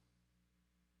us,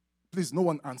 please, no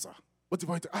one answer. But if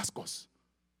I were to ask us,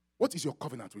 what is your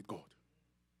covenant with God?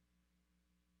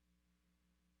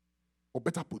 Or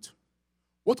better put,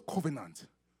 what covenant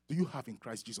do you have in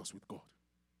Christ Jesus with God?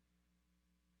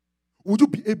 Would you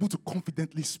be able to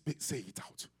confidently say it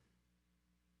out?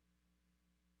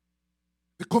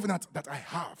 The covenant that I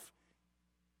have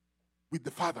with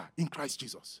the Father in Christ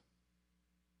Jesus.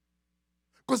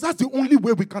 Because that's the only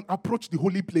way we can approach the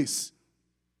holy place.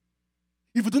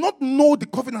 If you do not know the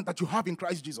covenant that you have in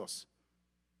Christ Jesus,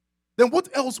 then what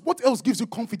else gives you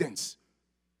confidence?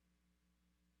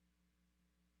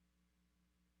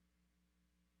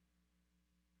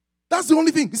 That's the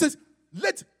only thing. He says,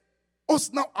 let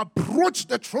us now approach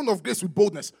the throne of grace with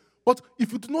boldness. But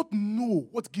if you do not know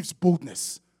what gives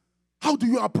boldness, how do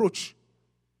you approach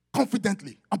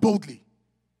confidently and boldly?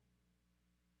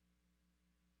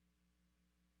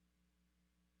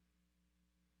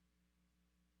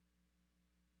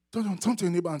 Turn to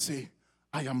your neighbor and say,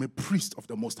 I am a priest of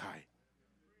the Most High.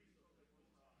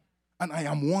 And I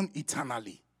am one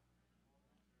eternally.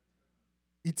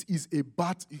 It is a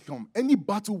battle. Any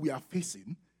battle we are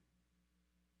facing,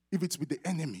 if it's with the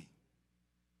enemy,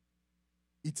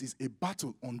 it is a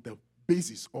battle on the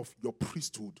basis of your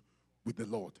priesthood with the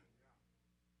Lord.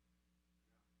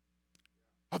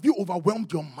 Have you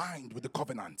overwhelmed your mind with the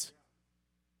covenant?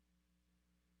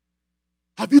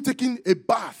 Have you taken a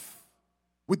bath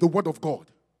with the word of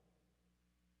God?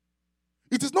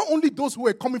 It is not only those who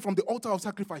were coming from the altar of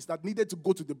sacrifice that needed to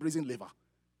go to the brazen laver.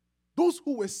 Those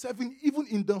who were serving even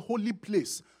in the holy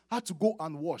place had to go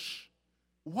and wash.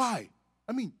 Why?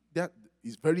 I mean, that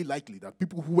is very likely that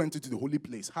people who went into the holy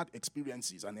place had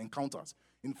experiences and encounters.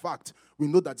 In fact, we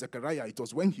know that Zechariah, it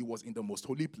was when he was in the most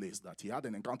holy place that he had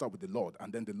an encounter with the Lord.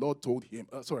 And then the Lord told him,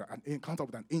 an encounter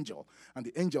with an angel. And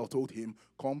the angel told him,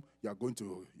 come, you are going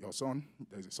to your son.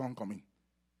 There's a son coming.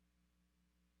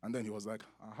 And then he was like,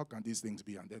 how can these things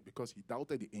be? And then because he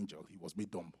doubted the angel, he was made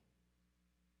dumb.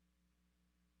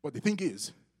 But the thing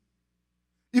is,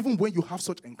 even when you have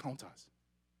such encounters,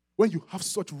 when you have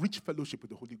such rich fellowship with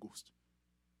the Holy Ghost,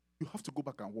 you have to go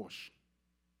back and wash.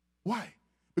 Why?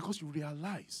 Because you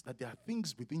realize that there are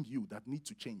things within you that need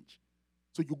to change.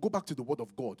 So you go back to the Word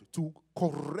of God to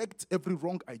correct every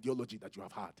wrong ideology that you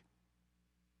have had.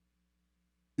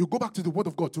 You go back to the Word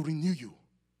of God to renew you.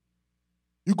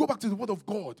 You go back to the Word of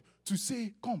God to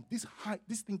say, come,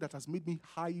 this thing that has made me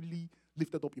highly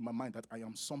lifted up in my mind that I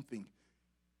am something.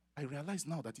 I realize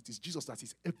now that it is Jesus that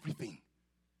is everything.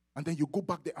 And then you go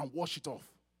back there and wash it off.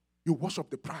 You wash up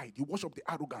the pride. You wash up the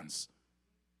arrogance.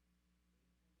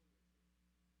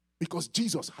 Because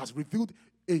Jesus has revealed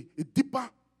a deeper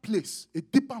place, a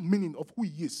deeper meaning of who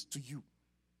he is to you.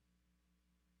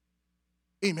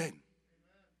 Amen.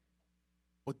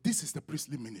 But this is the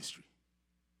priestly ministry.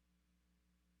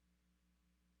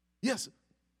 Yes,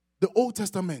 the Old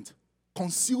Testament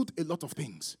concealed a lot of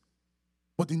things.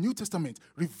 But the New Testament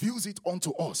reveals it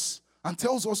unto us and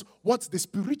tells us what the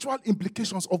spiritual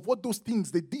implications of what those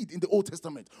things they did in the Old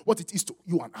Testament, what it is to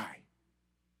you and I.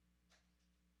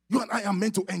 You and I are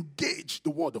meant to engage the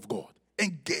word of God,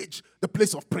 engage the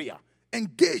place of prayer,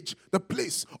 Engage the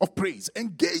place of praise.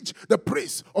 Engage the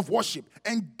place of worship.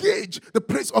 Engage the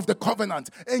place of the covenant.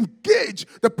 Engage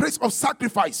the place of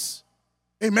sacrifice.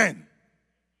 Amen.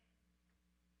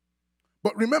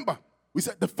 But remember, we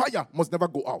said the fire must never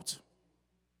go out.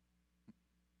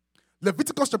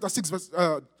 Leviticus chapter 6,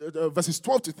 verses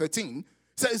 12 to 13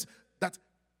 says that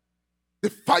the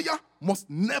fire must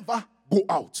never go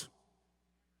out.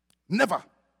 Never.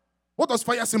 What does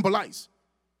fire symbolize?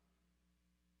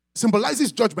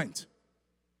 Symbolizes judgment.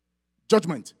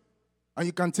 Judgment. And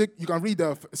you can read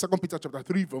 2 Peter chapter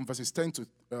 3 from verses 10 to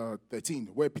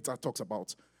 13, where Peter talks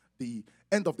about the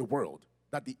end of the world,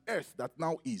 that the earth that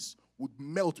now is would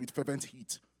melt with fervent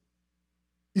heat.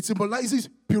 It symbolizes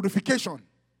purification.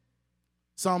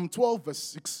 Psalm 12 verse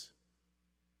 6.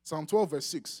 Psalm 12 verse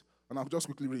 6. And I'll just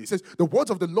quickly read it. It says, the words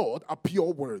of the Lord are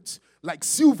pure words, like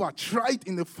silver tried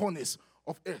in the furnace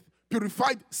of earth,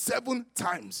 purified 7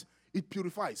 times. It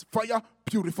purifies. Fire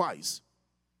purifies.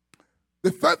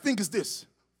 The third thing is this.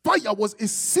 Fire was a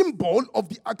symbol of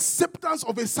the acceptance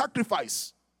of a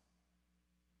sacrifice.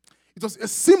 It was a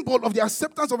symbol of the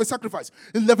acceptance of a sacrifice.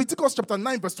 In Leviticus chapter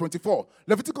 9 verse 24.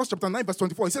 Leviticus chapter 9 verse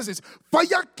 24. It says this.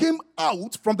 Fire came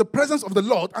out from the presence of the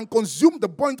Lord and consumed the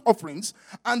burnt offerings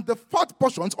and the fat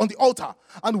portions on the altar.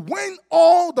 And when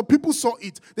all the people saw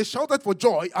it, they shouted for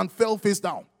joy and fell face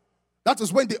down. That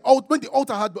is when the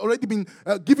altar had already been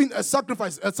given a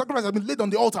sacrifice. A sacrifice had been laid on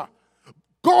the altar.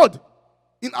 God,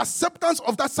 in acceptance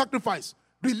of that sacrifice,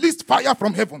 released fire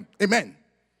from heaven. Amen.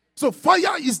 So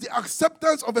fire is the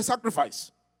acceptance of a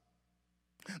sacrifice.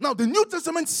 Now, the New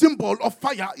Testament symbol of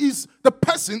fire is the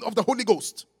person of the Holy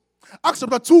Ghost. Acts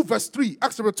chapter 2 verse 3.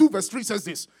 Acts chapter 2 verse 3 says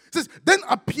this. It says, then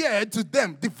appeared to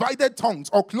them divided tongues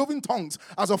or cloven tongues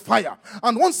as of fire.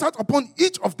 And one sat upon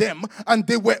each of them, and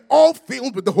they were all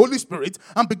filled with the Holy Spirit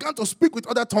and began to speak with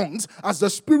other tongues as the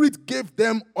Spirit gave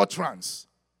them utterance.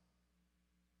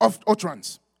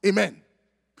 Amen.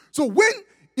 So when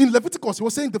in Leviticus he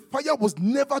was saying the fire was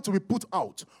never to be put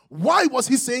out. Why was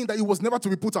he saying that it was never to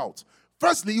be put out?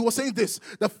 Firstly, he was saying this.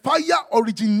 The fire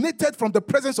originated from the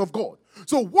presence of God.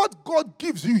 So what God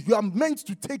gives you, you are meant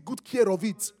to take good care of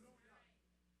it.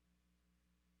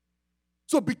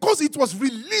 So because it was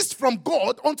released from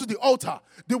God onto the altar,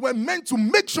 they were meant to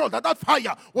make sure that that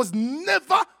fire was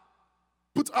never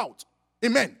put out.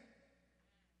 Amen.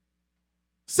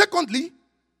 Secondly,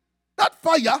 that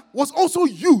fire was also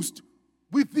used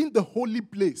within the holy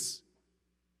place.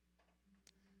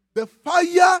 The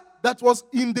fire that was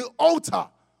in the altar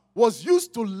was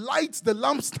used to light the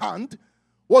lampstand,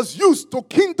 was used to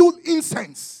kindle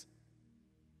incense.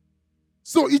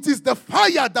 So it is the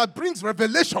fire that brings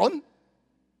revelation,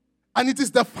 and it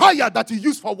is the fire that you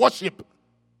use for worship.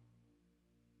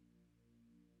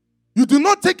 You do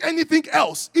not take anything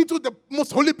else into the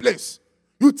most holy place.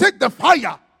 You take the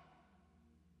fire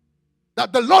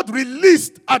that the Lord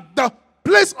released at the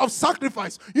place of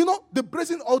sacrifice. You know, the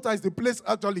brazen altar is the place,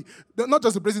 actually, not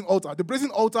just the brazen altar, the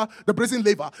brazen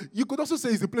laver. You could also say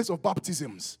it's the place of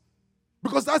baptisms.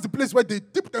 Because that's the place where they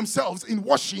dip themselves in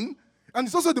washing, and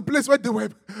it's also the place where they were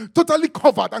totally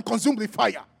covered and consumed with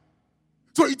fire.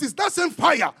 So it is that same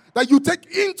fire that you take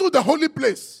into the holy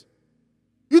place.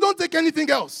 You don't take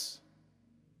anything else.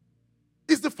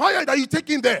 It's the fire that you take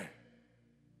in there.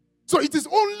 So it is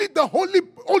only the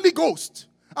Holy Ghost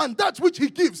and that which he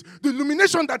gives, the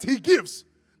illumination that he gives,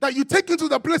 that you take into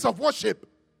the place of worship.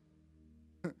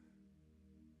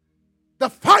 The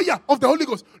fire of the Holy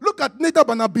Ghost. Look at Nadab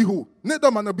and Abihu.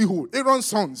 Aaron's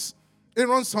sons.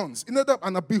 Nadab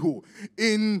and Abihu.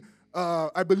 In,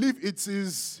 I believe it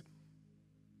is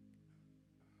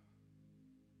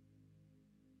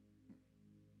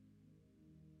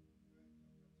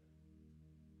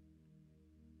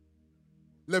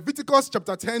Leviticus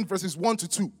chapter 10 verses 1 to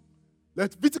 2.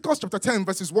 Leviticus chapter 10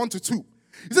 verses 1 to 2.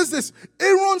 It says this.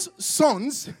 Aaron's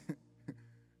sons,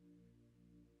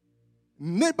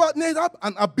 Nadab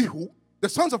and Abihu, the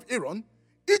sons of Aaron,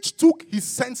 each took his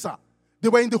censer. They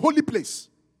were in the holy place.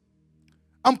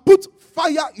 And put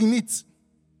fire in it.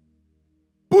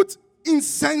 Put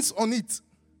incense on it.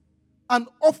 And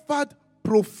offered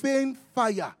profane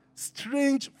fire,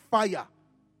 strange fire,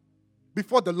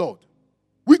 before the Lord,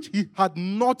 which he had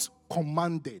not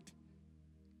commanded.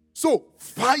 So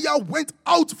fire went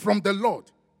out from the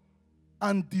Lord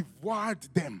and devoured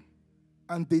them,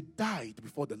 and they died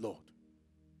before the Lord,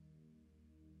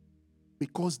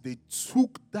 because they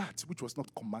took that which was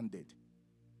not commanded.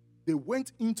 They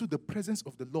went into the presence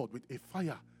of the Lord with a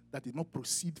fire that did not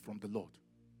proceed from the Lord.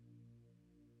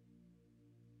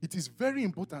 It is very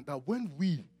important that when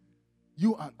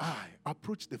you and I,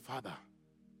 approach the Father,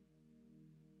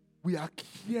 we are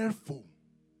careful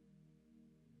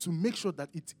to make sure that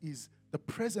it is the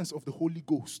presence of the Holy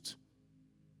Ghost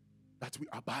that we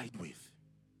abide with.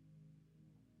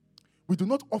 We do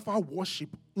not offer worship,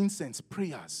 incense,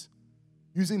 prayers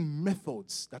using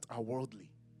methods that are worldly.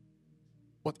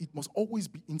 But it must always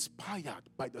be inspired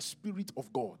by the Spirit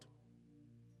of God.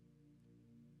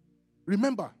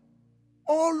 Remember,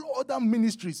 all other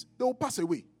ministries, they will pass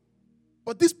away.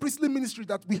 But this priestly ministry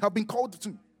that we have been called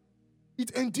to,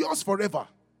 it endures forever.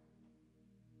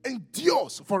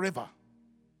 Endures forever.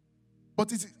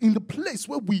 But it's in the place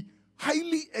where we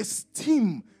highly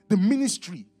esteem the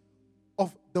ministry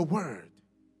of the Word,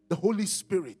 the Holy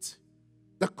Spirit,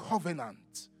 the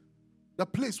covenant, the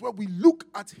place where we look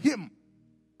at Him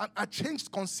and are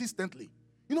changed consistently.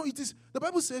 You know, it is, the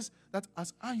Bible says that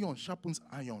as iron sharpens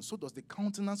iron, so does the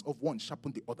countenance of one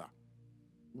sharpen the other.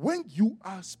 When you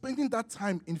are spending that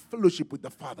time in fellowship with the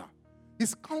Father,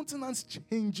 His countenance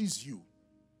changes you,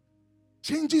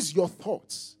 changes your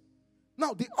thoughts.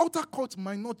 Now, the outer court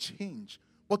might not change,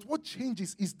 but what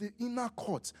changes is the inner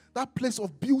court, that place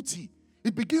of beauty.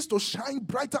 It begins to shine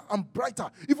brighter and brighter,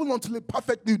 even until a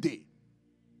perfect new day.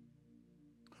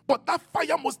 But that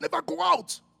fire must never go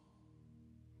out.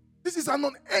 This is an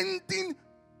unending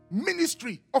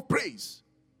ministry of praise.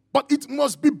 But it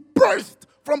must be birthed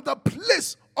from the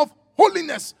place of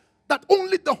holiness that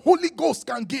only the Holy Ghost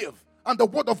can give and the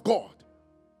Word of God.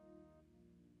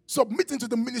 Submitting to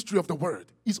the ministry of the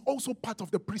Word is also part of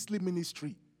the priestly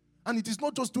ministry. And it is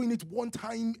not just doing it one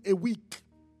time a week.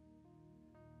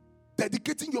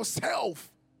 Dedicating yourself,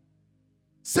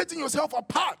 setting yourself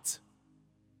apart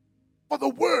for the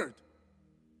Word.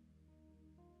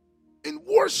 In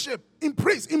worship, in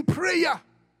praise, in prayer.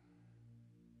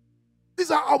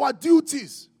 These are our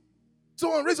duties.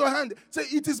 Someone raise your hand. Say,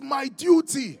 it is my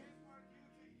duty.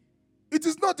 It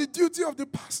is not the duty of the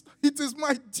pastor. It is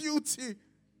my duty.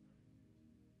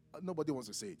 Nobody wants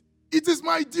to say it. It is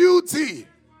my duty.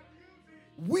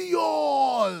 We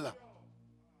all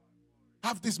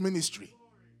have this ministry.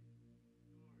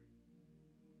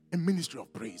 A ministry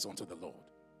of praise unto the Lord.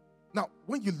 Now,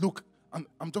 when you look,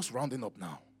 I'm just rounding up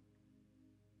now.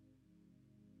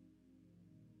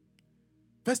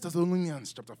 1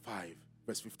 Thessalonians chapter 5,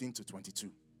 verse 15 to 22.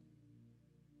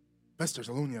 1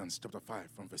 Thessalonians chapter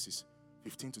 5, from verses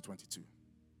 15 to 22. You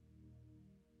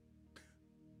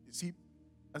see,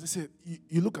 as I said,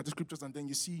 you look at the scriptures and then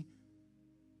you see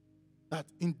that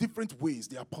in different ways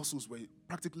the apostles were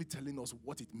practically telling us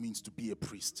what it means to be a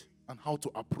priest and how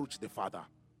to approach the Father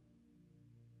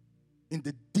in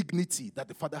the dignity that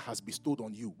the Father has bestowed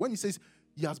on you. When He says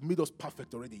He has made us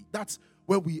perfect already, that's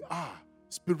where we are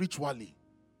spiritually.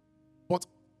 But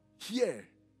here,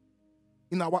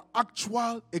 in our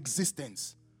actual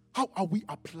existence, how are we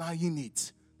applying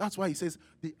it? That's why He says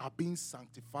they are being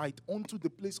sanctified unto the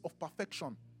place of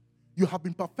perfection. You have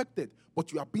been perfected,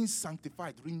 but you are being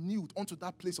sanctified, renewed unto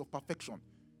that place of perfection.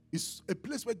 It's a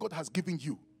place where God has given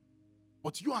you.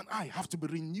 But you and I have to be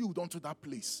renewed unto that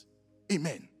place.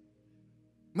 Amen.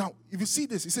 Now, if you see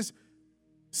this, it says,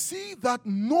 see that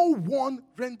no one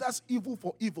renders evil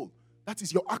for evil. That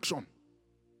is your action.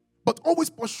 But always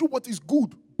pursue what is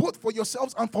good, both for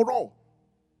yourselves and for all.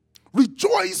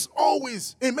 Rejoice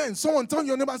always. Amen. Someone turn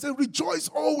your neighbor and say, rejoice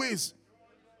always.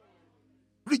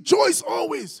 Rejoice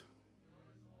always.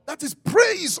 That is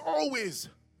praise always.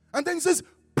 And then it says,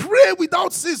 pray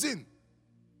without ceasing.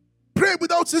 Pray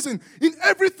without ceasing. In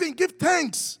everything, give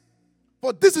thanks.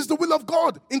 For this is the will of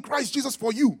God in Christ Jesus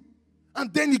for you.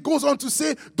 And then he goes on to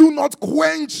say, do not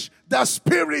quench the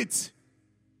spirit.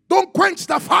 Don't quench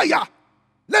the fire.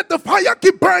 Let the fire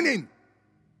keep burning.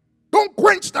 Don't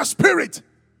quench the spirit.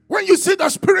 When you see the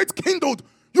spirit kindled,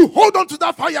 you hold on to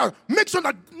that fire. Make sure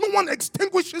that no one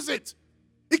extinguishes it.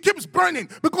 It keeps burning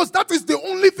because that is the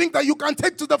only thing that you can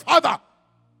take to the Father.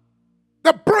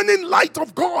 The burning light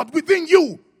of God within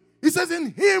you. He says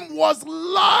in Him was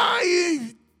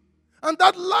life. And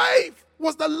that life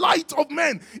was the light of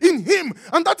men in Him.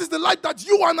 And that is the light that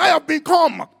you and I have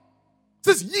become. It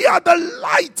says, ye are the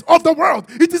light of the world.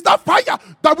 It is that fire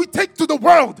that we take to the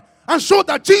world and show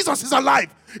that Jesus is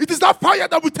alive. It is that fire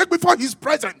that we take before His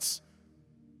presence.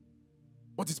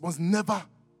 But it must never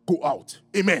go out.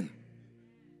 Amen.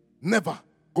 Never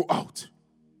go out.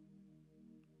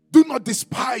 Do not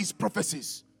despise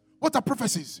prophecies. What are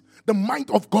prophecies? The mind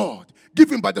of God,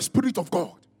 given by the Spirit of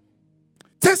God.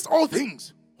 Test all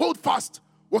things. Hold fast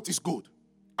what is good.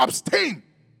 Abstain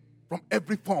from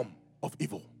every form of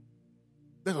evil.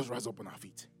 Let us rise up on our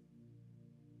feet.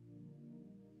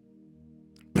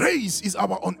 Praise is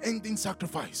our unending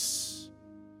sacrifice.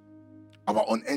 Our unending